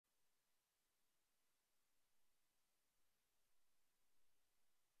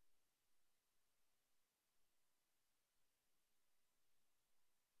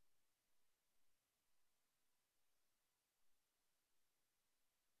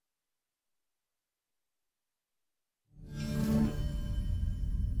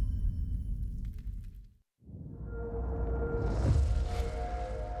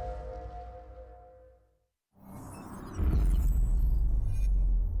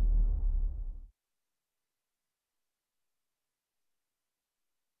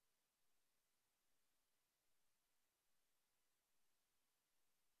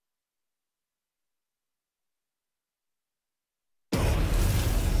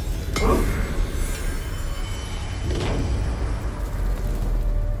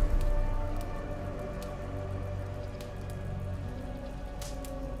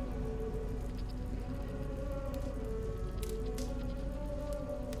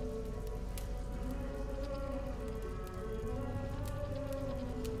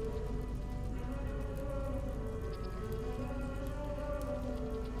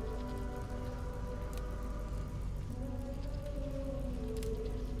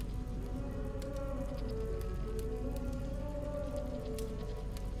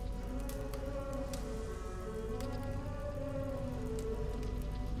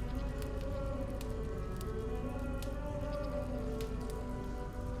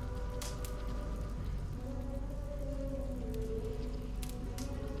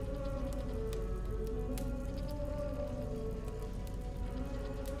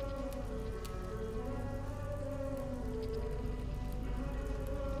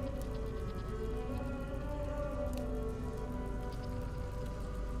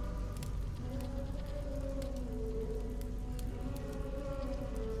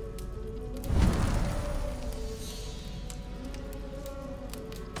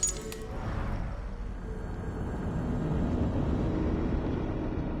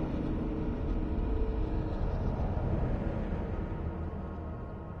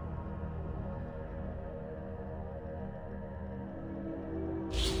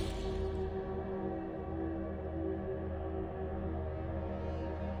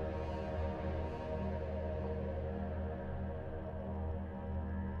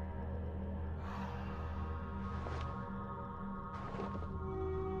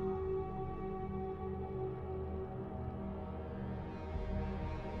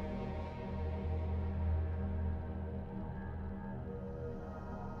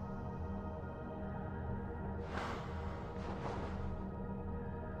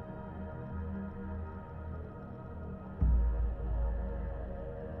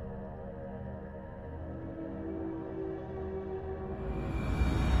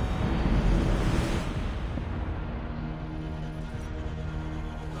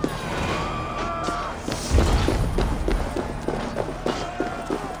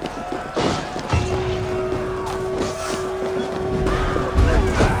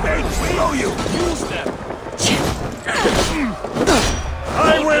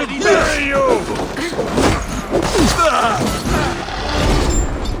I'll bury you!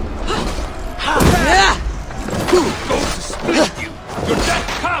 Going to split you! Your death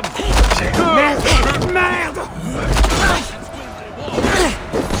comes! Merde! Merde!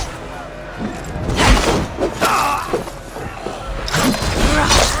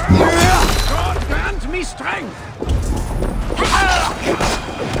 God grant me strength!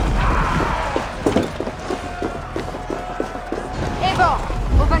 Eivor,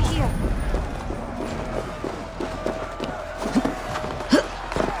 over here.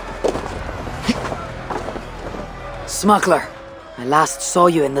 Smuggler, I last saw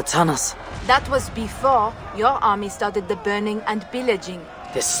you in the tunnels. That was before your army started the burning and pillaging.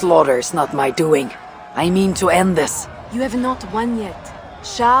 This slaughter is not my doing. I mean to end this. You have not won yet.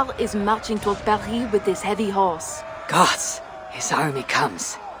 Charles is marching toward Paris with his heavy horse. Gods, his army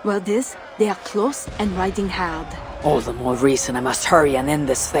comes. Well, they are close and riding hard. All the more reason I must hurry and end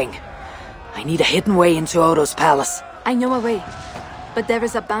this thing. I need a hidden way into Odo's palace. I know a way, but there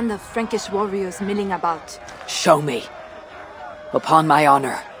is a band of Frankish warriors milling about. Show me. Upon my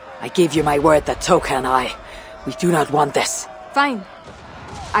honor, I give you my word that Toka and we do not want this. Fine.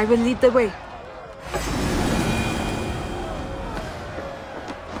 I will lead the way.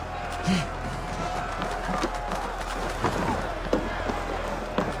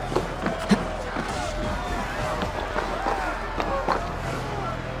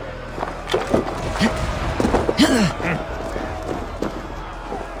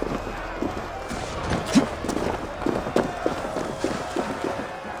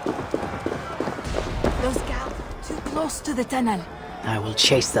 To the tunnel. I will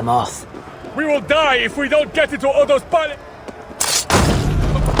chase them off. We will die if we don't get into Odo's palace!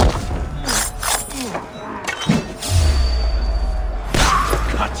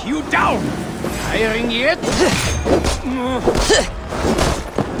 Cut you down! Tiring yet?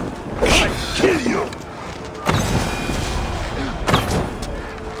 I kill you!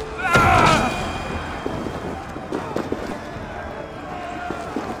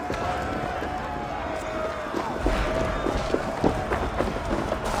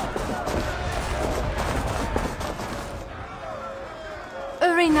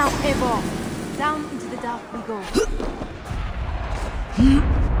 Hurry now, Eivor. Down into the dark we go.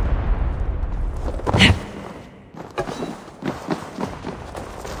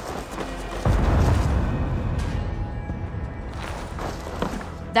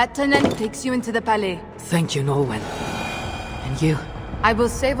 That tunnel takes you into the Palais. Thank you, Norway. And you? I will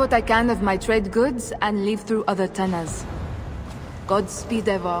save what I can of my trade goods and leave through other tunnels. Godspeed,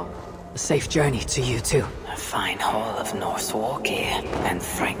 Eivor. A safe journey to you too. A fine haul of Norse war gear and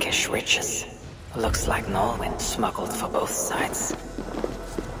Frankish riches. Looks like Norway smuggled for both sides.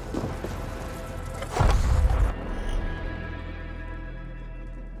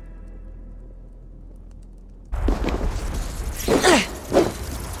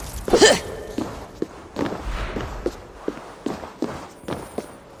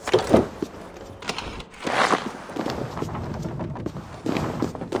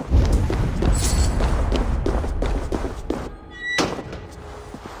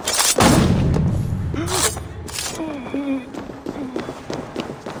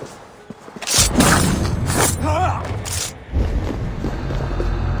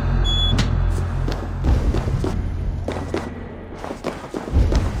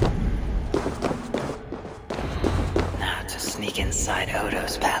 Inside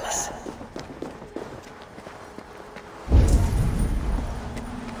Odo's palace.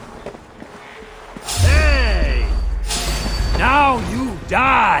 Hey! Now you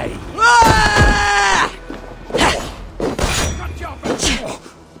die!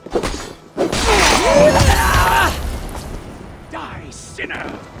 Die,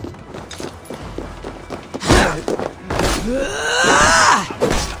 sinner!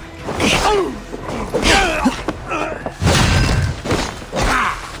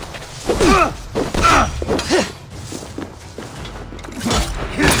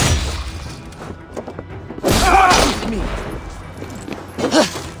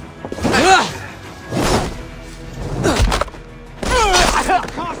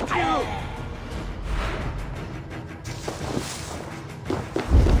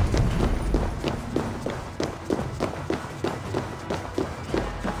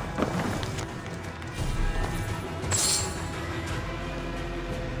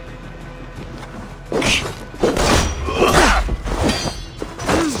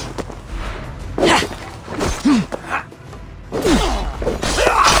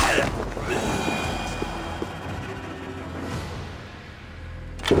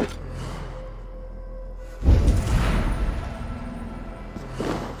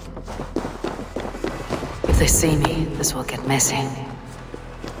 If they see me, this will get messy. Hey!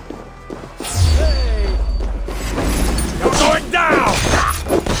 You're going down!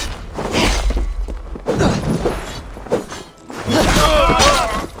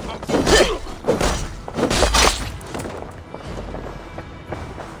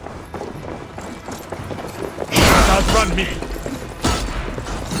 Outrun me!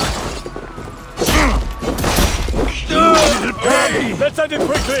 Hey! Let's end it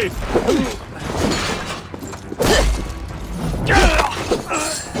quickly!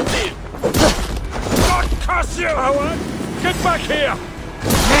 God curse you! Howard! Get back here!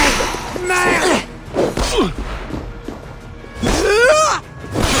 Man!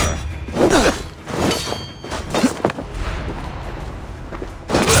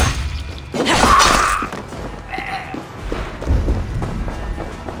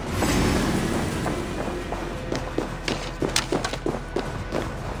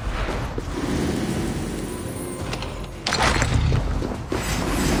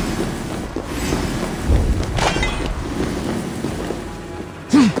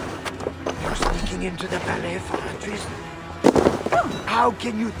 Into the ballet for a treason. How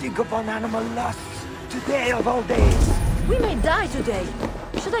can you think upon animal lusts today of all days? We may die today.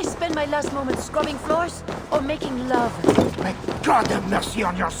 Should I spend my last moments scrubbing floors or making love? May God have mercy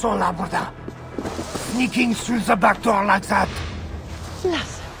on your soul, Alberta. Sneaking through the back door like that.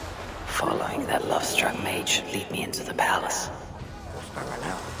 Love. Following that love-struck maid should lead me into the palace.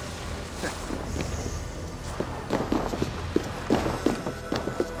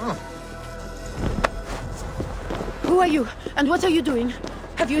 Who are you? And what are you doing?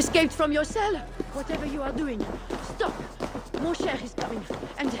 Have you escaped from your cell? Whatever you are doing, stop! Mon cher is coming,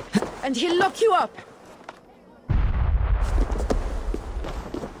 and he'll lock you up!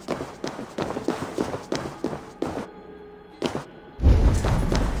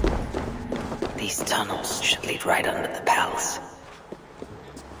 These tunnels should lead right under the palace.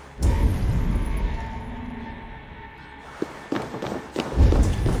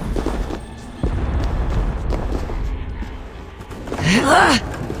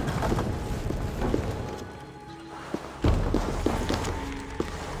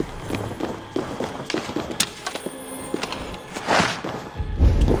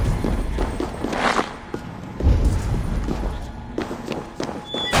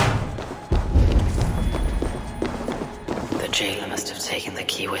 The jailer must have taken the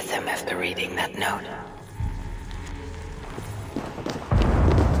key with him after reading that note.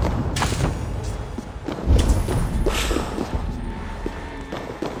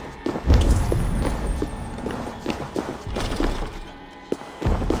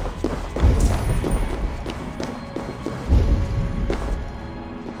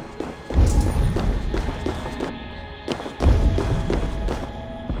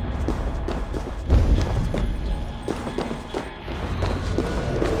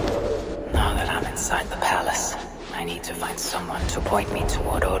 Inside the palace, I need to find someone to point me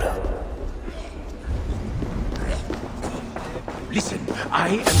toward Odo. Listen, I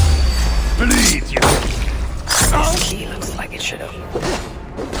am... Bleed you! This key looks like it should have...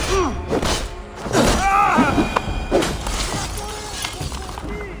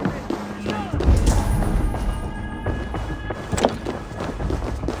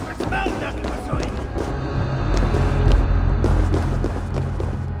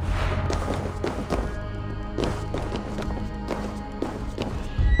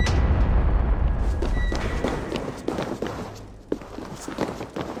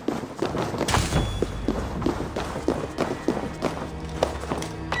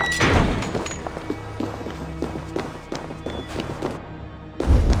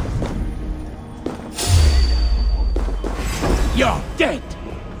 You're dead!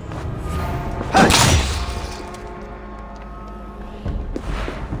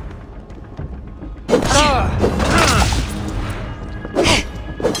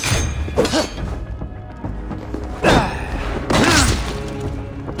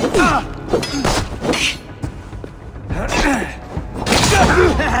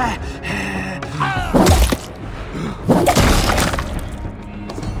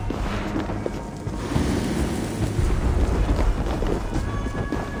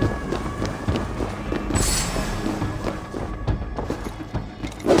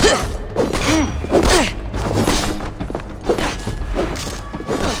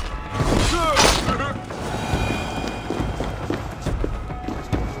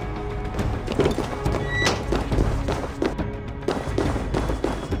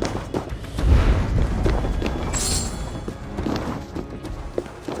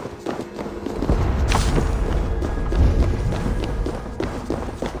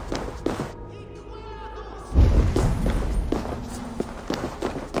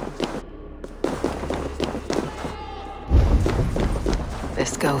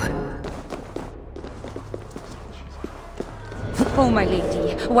 Oh, my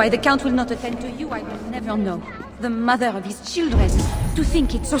lady, why the Count will not attend to you, I will never know. The mother of his children. To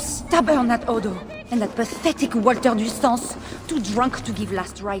think it's so stubborn, that Odo. And that pathetic Walter du Sens. Too drunk to give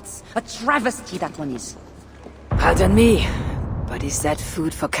last rites. A travesty, that one is. Pardon me, but is that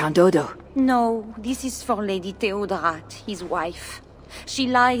food for Count Odo? No, this is for Lady Theodrat, his wife. She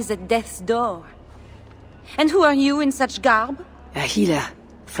lies at death's door. And who are you in such garb? A healer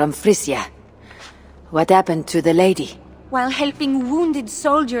from Frisia. What happened to the lady? While helping wounded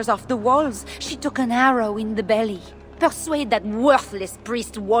soldiers off the walls, she took an arrow in the belly. Persuade that worthless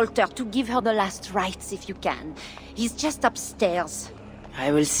priest Walter to give her the last rites if you can. He's just upstairs.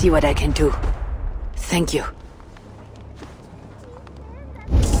 I will see what I can do. Thank you.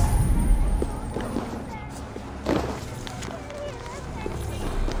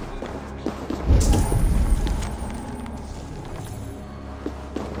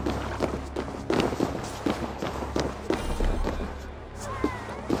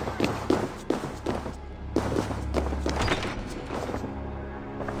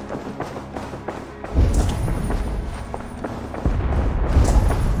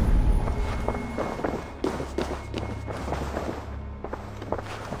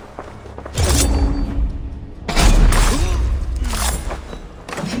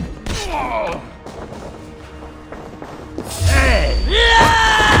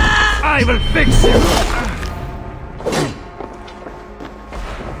 I will fix you!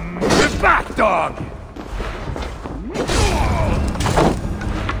 Back, dog!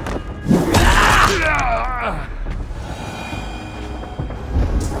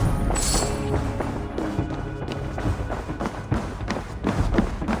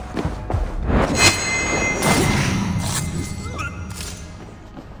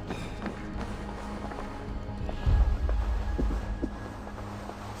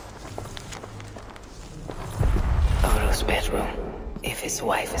 Odo's bedroom. If his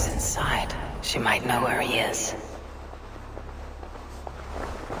wife is inside, she might know where he is.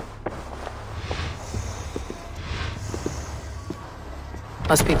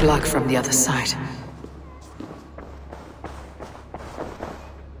 Must be blocked from the other side.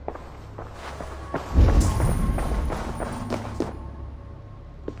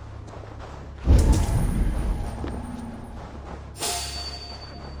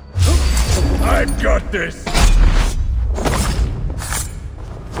 I've got this!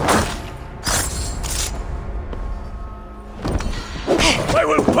 I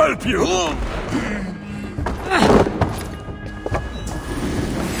will help you!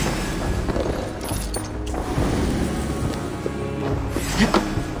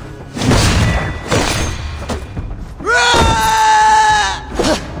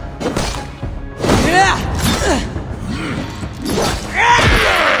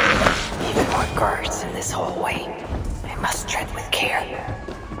 Even more guards in this hallway. I must tread with care.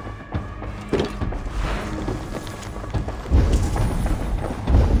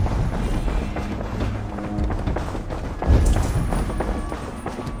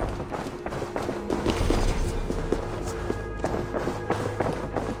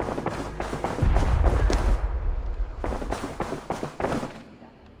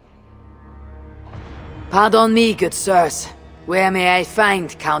 Pardon me, good sirs. Where may I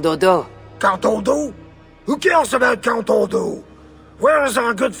find Count Odo? Count Odo? Who cares about Count Odo? Where is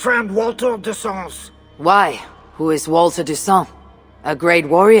our good friend Walter de Sens? Why? Who is Walter du Sens? A great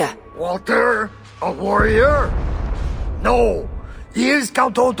warrior? Walter? A warrior? No, he is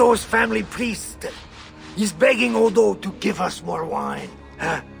Count Odo's family priest. He's begging Odo to give us more wine.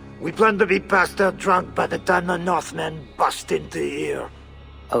 We plan to be past out drunk by the time the Northmen bust into here.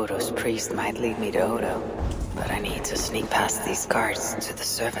 Odo's priest might lead me to Odo, but I need to sneak past these guards to the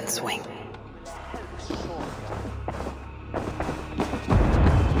servants' wing.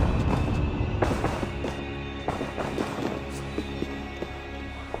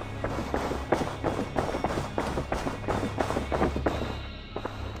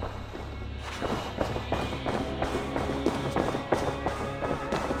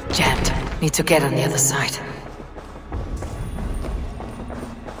 Jammed. Need to get on the other side.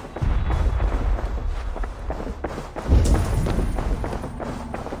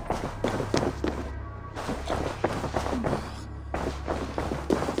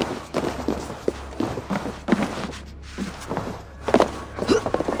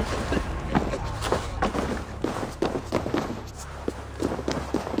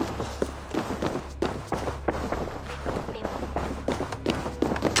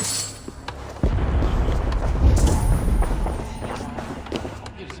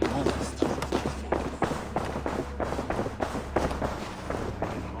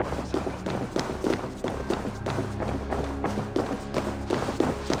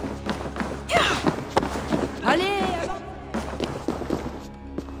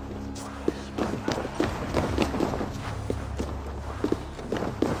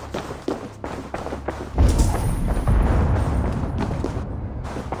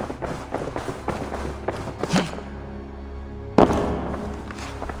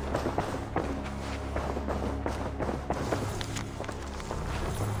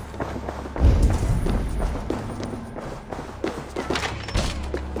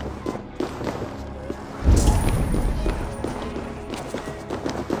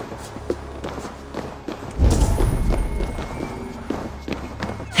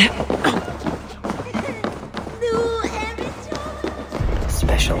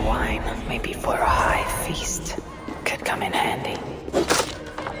 special wine, maybe for a high feast, could come in handy.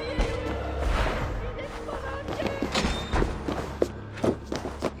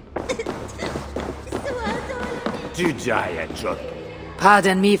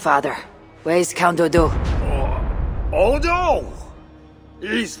 Pardon me, father. Where's Count Odo? Odo!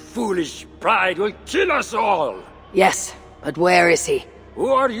 His foolish pride will kill us all! Yes, but where is he? Who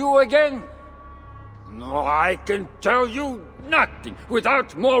are you again? No, I can tell you nothing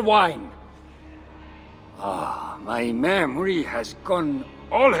without more wine. My memory has gone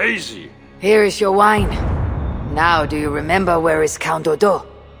all hazy. Here is your wine. Now, do you remember where is Count Odo?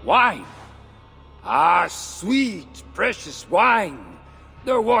 Wine? Sweet, precious wine.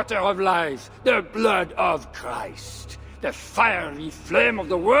 The water of life, the blood of Christ, the fiery flame of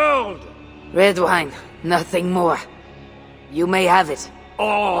the world. Red wine, nothing more. You may have it.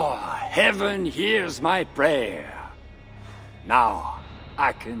 Oh, heaven hears my prayer. Now,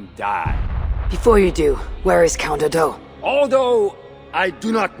 I can die. Before you do, where is Count Odo? Although I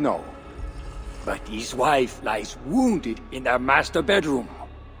do not know. But his wife lies wounded in their master bedroom.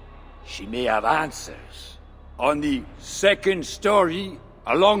 She may have answers. On the second story,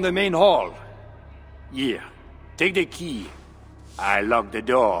 along the main hall. Here, take the key. I locked the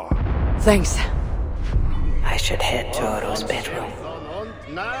door. Thanks. I should head to Odo's bedroom.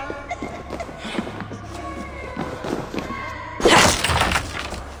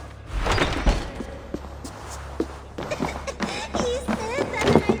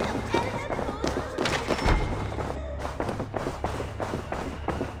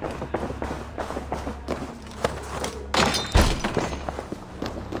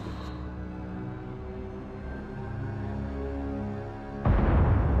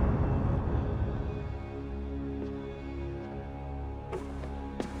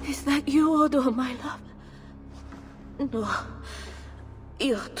 Is that you, Odo, my love? No.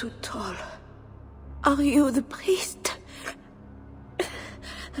 You're too tall. Are you the priest?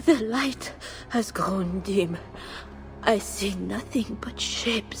 The light has grown dim. I see nothing but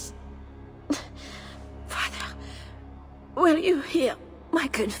shapes. Father, will you hear my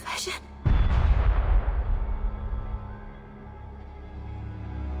confession?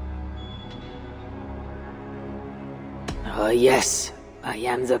 Oh, yes. I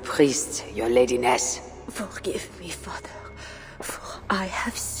am the priest, your ladiness. Forgive me, Father, for I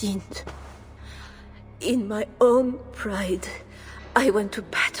have sinned. In my own pride, I went to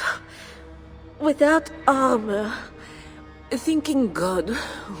battle without armor, thinking God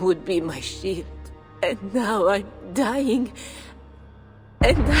would be my shield. And now I'm dying,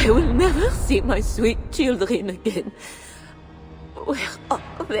 and I will never see my sweet children again. Where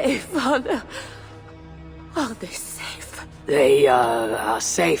are they, Father? Are they safe? They are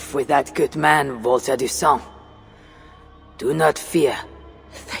safe with that good man, Walter du Sang. Do not fear.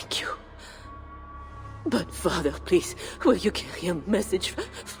 Thank you. But Father, please, will you carry a message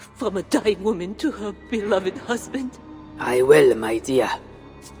from a dying woman to her beloved husband? I will, my dear.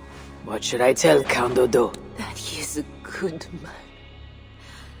 What should I tell Count Odo? That he is a good man.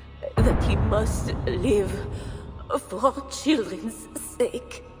 That he must live for our children's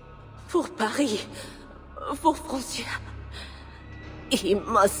sake. For Paris. For Francia. He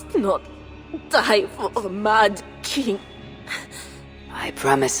must not die for a mad king. I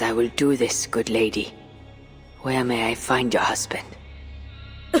promise I will do this, good lady. Where may I find your husband?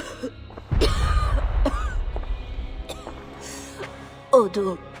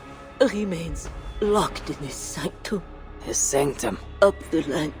 Odo remains locked in his sanctum. His sanctum? Up the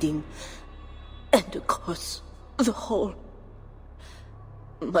landing and across the hall.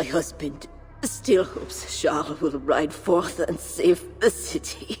 My husband still hopes Charles will ride forth and save the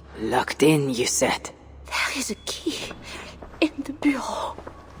city. Locked in, you said? There is a key in the bureau.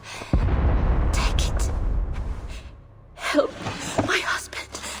 Take it. Help my husband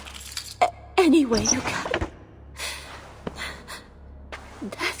any way you can.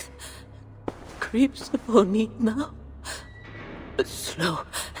 Death creeps upon me now. Slow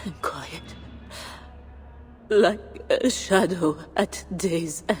and quiet. Like a shadow at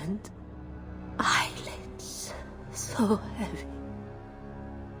day's end. Eyelids so heavy.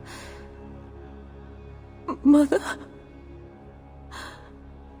 Mother,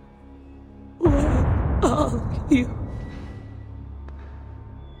 where are you?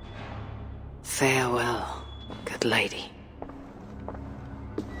 Farewell, good lady.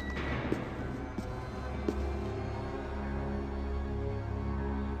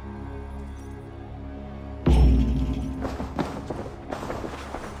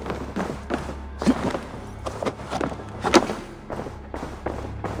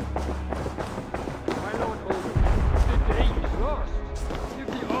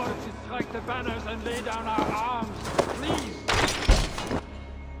 the banners and lay down our arms, please.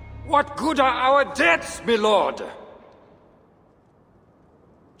 What good are our deaths, my lord?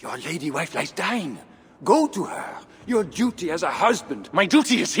 Your lady wife lies dying. Go to her. Your duty as a husband. My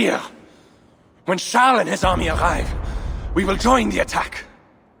duty is here. When Charles and his army arrive, we will join the attack.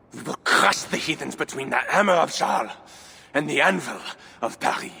 We will crush the heathens between the hammer of Charles and the anvil of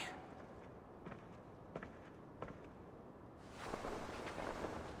Paris.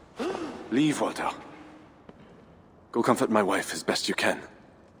 Leave, Walter. Go comfort my wife as best you can.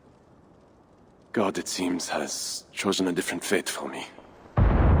 God, it seems, has chosen a different fate for me.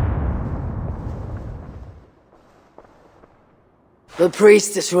 The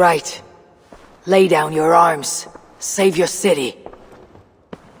priest is right. Lay down your arms. Save your city.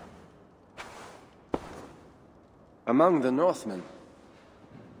 Among the Northmen,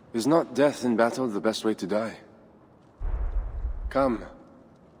 is not death in battle the best way to die? Come.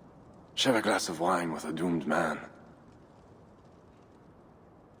 Share a glass of wine with a doomed man.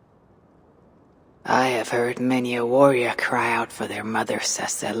 I have heard many a warrior cry out for their mothers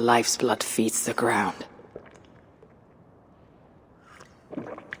as their life's blood feeds the ground.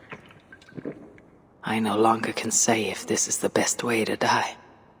 I no longer can say if this is the best way to die.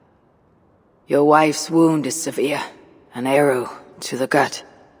 Your wife's wound is severe, an arrow to the gut.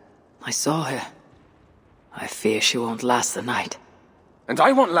 I saw her. I fear she won't last the night. And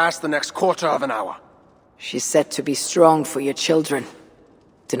I won't last the next quarter of an hour. She's said to be strong for your children.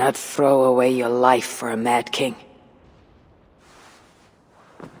 Do not throw away your life for a mad king.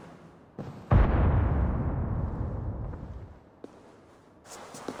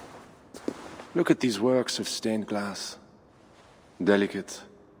 Look at these works of stained glass. Delicate,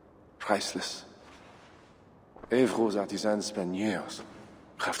 priceless. Eivor's artisans spend years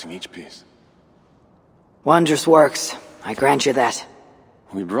crafting each piece. Wondrous works, I grant you that.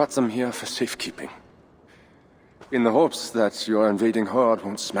 We brought them here for safekeeping. In the hopes that your invading horde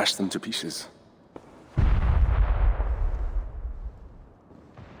won't smash them to pieces.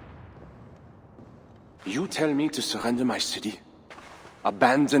 You tell me to surrender my city?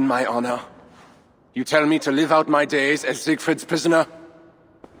 Abandon my honor? You tell me to live out my days as Siegfried's prisoner?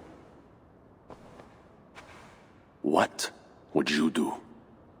 What would you do?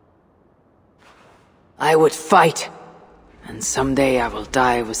 I would fight. And someday I will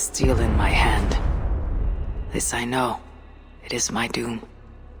die with steel in my hand. This I know. It is my doom.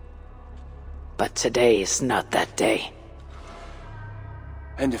 But today is not that day.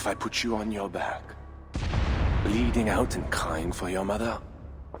 And if I put you on your back, bleeding out and crying for your mother?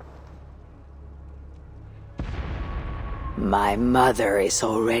 My mother is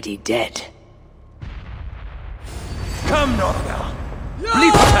already dead. Come, Northerner!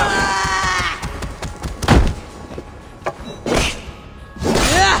 Bleed for Paris!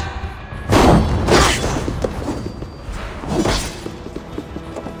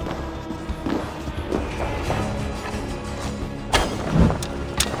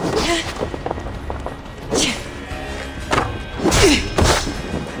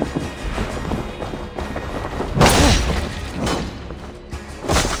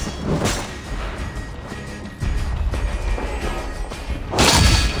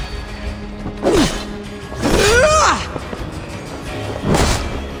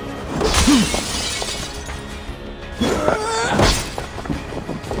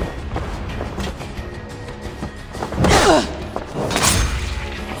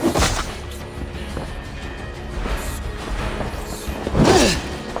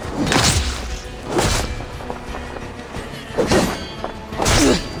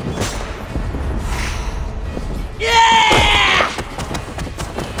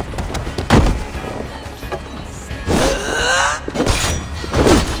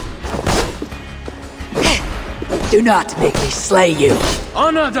 Do not make me slay you.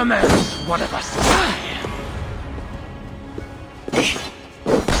 Honor demands one of us die.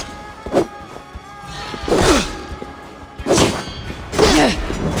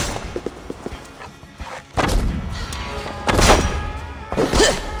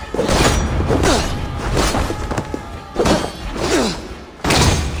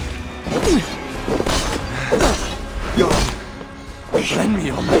 Lend me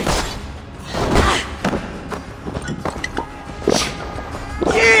your might.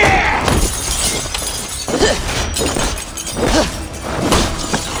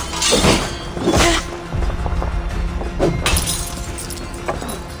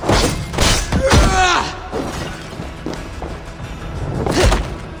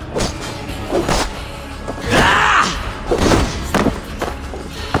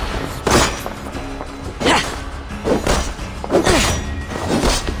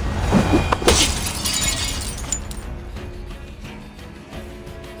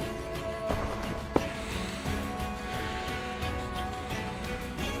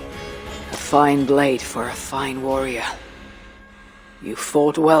 fine blade for a fine warrior. You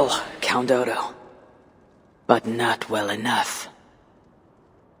fought well, Count Odo. But not well enough.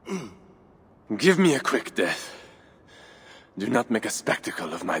 Give me a quick death. Do not make a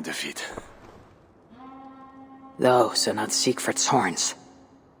spectacle of my defeat. Those are not Siegfried's horns.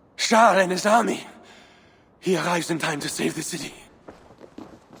 Charles and his army. He arrives in time to save the city.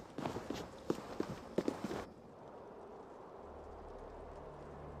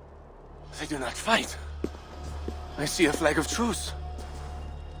 They do not fight. I see a flag of truce.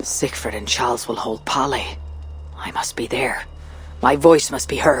 Siegfried and Charles will hold parley. I must be there. My voice must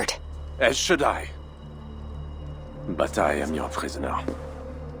be heard. As should I. But I am your prisoner.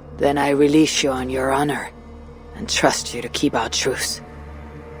 Then I release you on your honor, and trust you to keep our truce.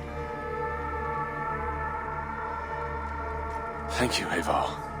 Thank you, Eivor.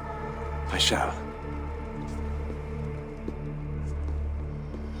 I shall.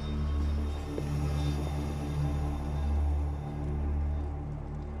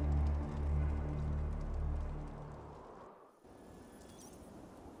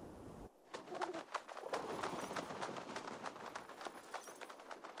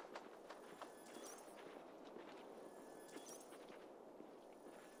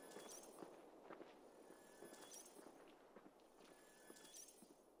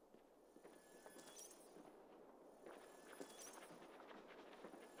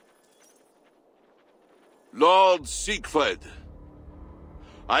 Lord Siegfried,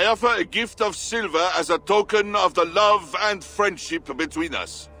 I offer a gift of silver as a token of the love and friendship between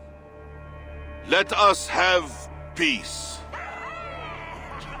us. Let us have peace.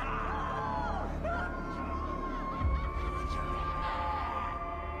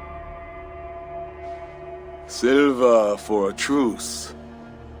 Silver for a truce.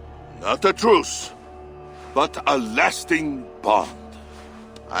 Not a truce, but a lasting bond.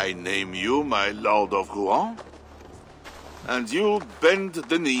 I name you my Lord of Rouen, and you bend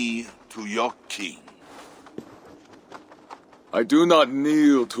the knee to your king. I do not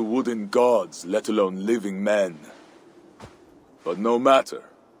kneel to wooden gods, let alone living men. But no matter.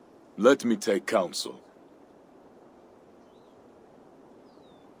 Let me take counsel.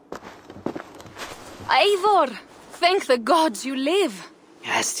 Eivor! Thank the gods you live!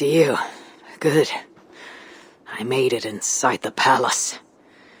 As to you, good. I made it inside the palace.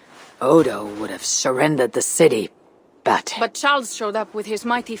 Odo would have surrendered the city, but... But Charles showed up with his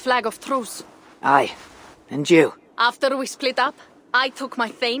mighty flag of truce. Aye, and you? After we split up, I took my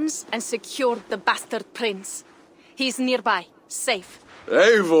thanes and secured the bastard prince. He's nearby, safe.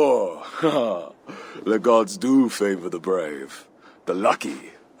 Eivor! The gods do favor the brave. The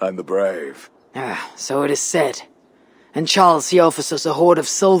lucky and the brave. Ah, so it is said. And Charles, he offers us a hoard of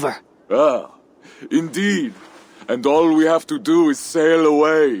silver. Ah, indeed. And all we have to do is sail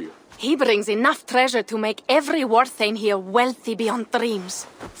away. He brings enough treasure to make every warthane here wealthy beyond dreams.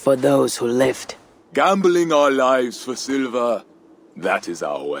 For those who lived. Gambling our lives for silver, that is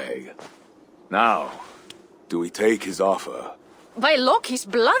our way. Now, do we take his offer? By Loki's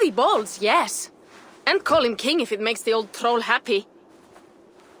bloody balls, yes. And call him king if it makes the old troll happy.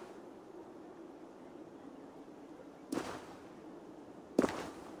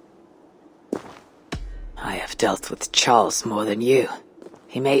 I have dealt with Charles more than you.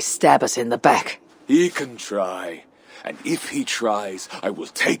 He may stab us in the back. He can try. And if he tries, I will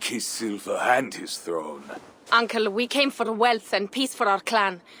take his silver and his throne. Uncle, we came for wealth and peace for our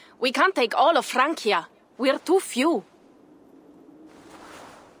clan. We can't take all of Francia. We're too few.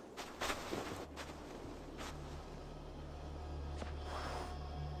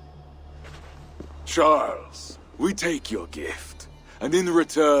 Charles, we take your gift, and in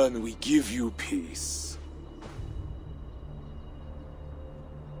return we give you peace.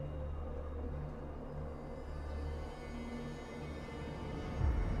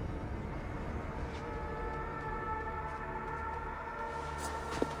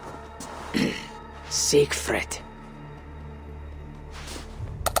 Siegfried.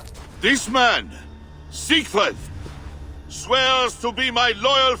 This man, Siegfried, swears to be my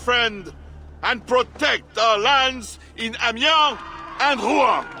loyal friend and protect our lands in Amiens and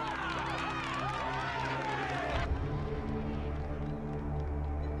Rouen.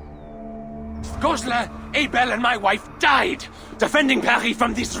 Goslar, Abel, and my wife died defending Paris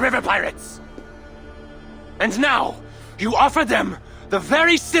from these river pirates. And now, you offer them the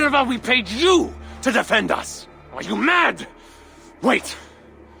very silver we paid you to defend us. Are you mad? Wait.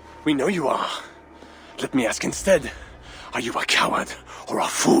 We know you are. Let me ask instead. Are you a coward or a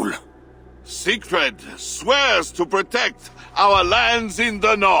fool? Siegfried swears to protect our lands in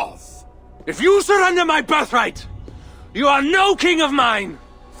the north. If you surrender my birthright, you are no king of mine.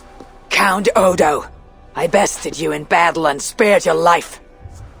 Count Odo, I bested you in battle and spared your life.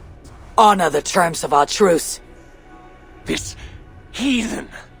 Honor the terms of our truce. This heathen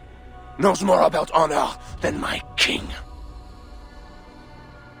knows more about honor than my king.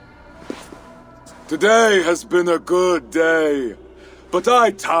 Today has been a good day, but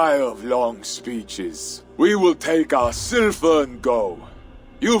I tire of long speeches. We will take our silver and go.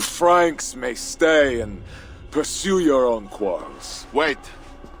 You Franks may stay and pursue your own quarrels. Wait.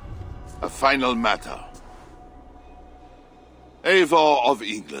 A final matter. Eivor of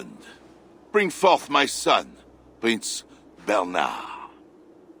England, bring forth my son, Prince Bernard.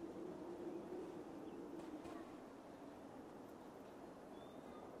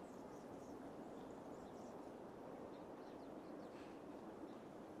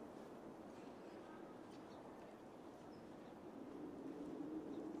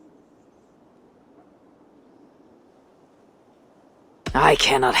 I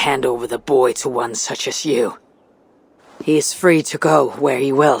cannot hand over the boy to one such as you. He is free to go where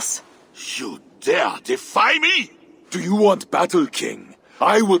he wills. You dare defy me? Do you want battle, King?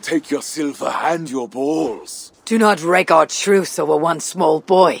 I will take your silver and your balls. Do not wreck our truce over one small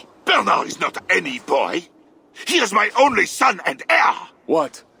boy. Bernard is not any boy. He is my only son and heir.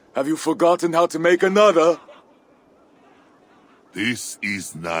 What? Have you forgotten how to make another? This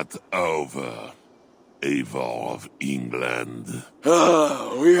is not over, Eivor of England.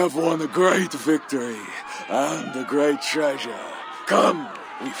 We have won a great victory and a great treasure. Come,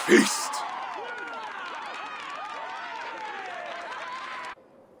 we feast.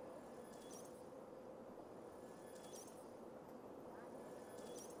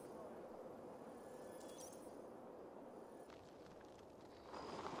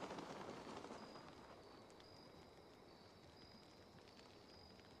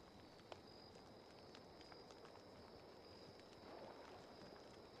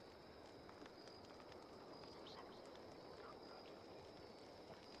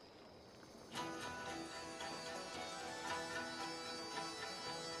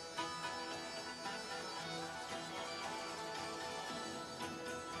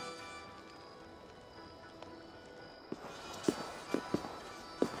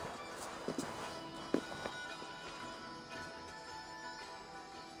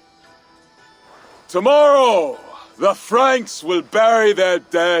 Tomorrow, the Franks will bury their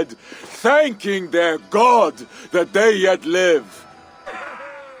dead, thanking their god that they yet live.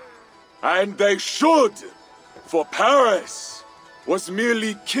 And they should, for Paris was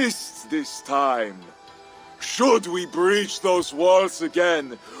merely kissed this time. Should we breach those walls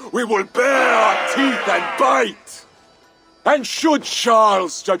again, we will bare our teeth and bite. And should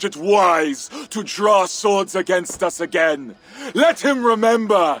Charles judge it wise to draw swords against us again, let him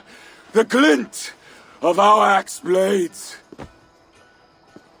remember the glint of our axe blades.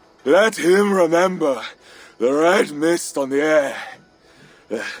 Let him remember the red mist on the air,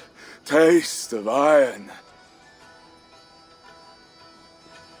 the taste of iron.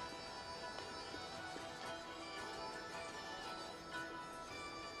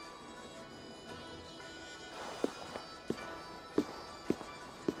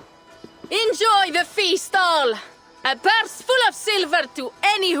 Enjoy the feast all! A purse full of silver to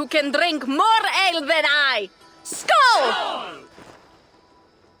any who can drink more ale than I! Skål!